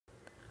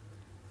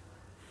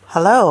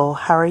Hello,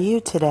 how are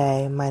you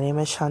today? My name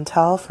is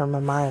Chantel from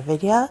Amara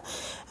Vidya,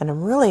 and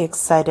I'm really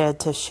excited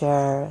to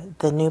share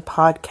the new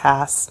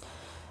podcast,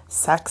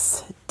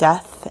 Sex,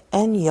 Death,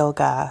 and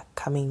Yoga,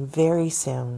 coming very soon.